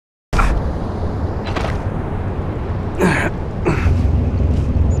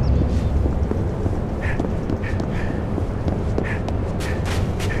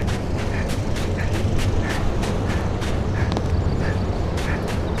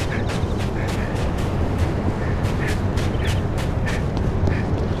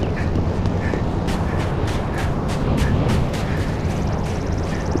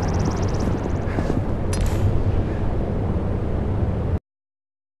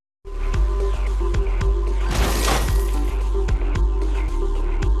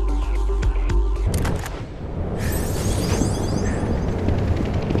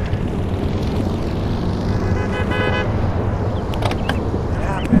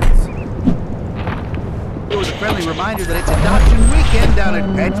friendly reminder that it's adoption weekend down at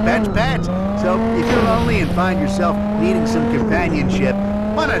Pets. So if you're lonely and find yourself needing some companionship,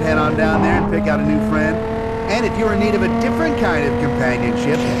 why not head on down there and pick out a new friend? And if you're in need of a different kind of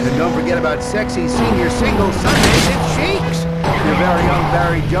companionship, then don't forget about sexy senior single Sundays at Sheiks. Your very own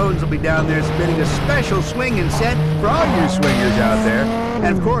Barry Jones will be down there spinning a special swinging set for all you swingers out there.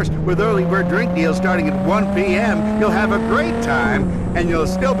 And of course, with early bird drink deals starting at 1 p.m., you'll have a great time, and you'll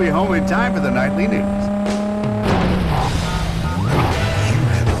still be home in time for the nightly news.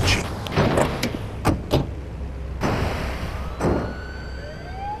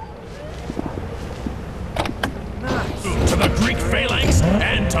 To the Greek phalanx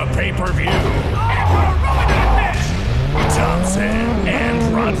and to pay-per-view. Thompson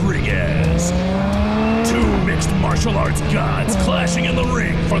and Rodriguez. Two mixed martial arts gods clashing in the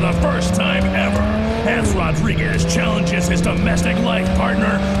ring for the first time ever as Rodriguez challenges his domestic life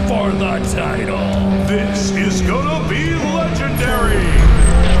partner for the title. This is gonna be legendary!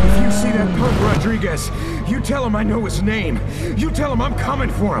 If you see that punk Rodriguez, you tell him I know his name. You tell him I'm coming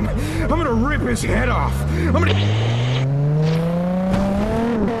for him. I'm gonna rip his head off. I'm gonna...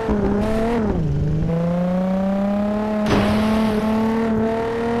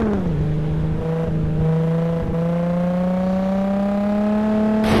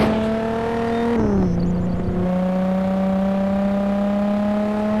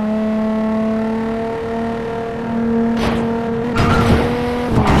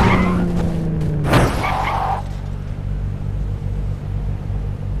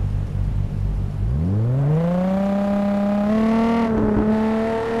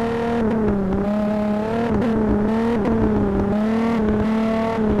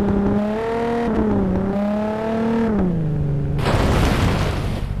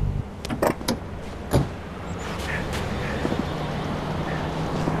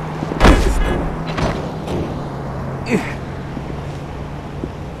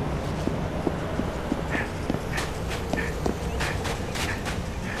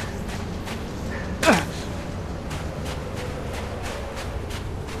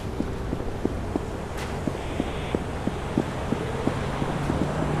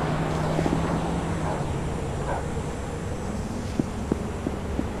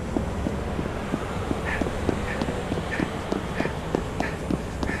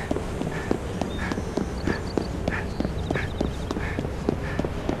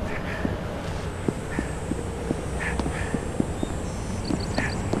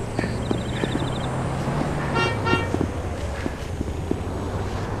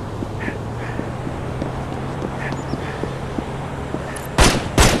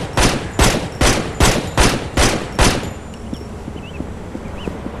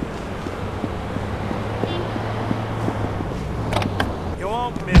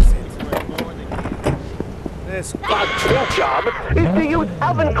 This paint job is to use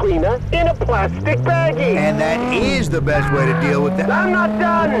oven cleaner in a plastic baggie. And that is the best way to deal with that. I'm not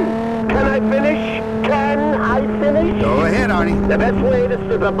done. Can I finish? Can I finish? Go ahead, Arnie. The best way to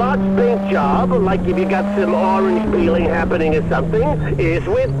strip a botched paint job, like if you got some orange peeling happening or something, is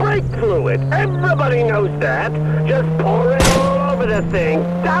with brake fluid. Everybody knows that. Just pour it all over the thing.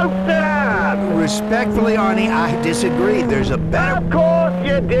 Douse it up. Respectfully, Arnie, I disagree. There's a better... Of course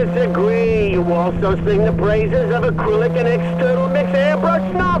you disagree. You also sing the praises of acrylic and external mix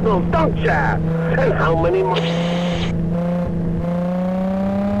airbrush nozzles, don't ya? And how many more...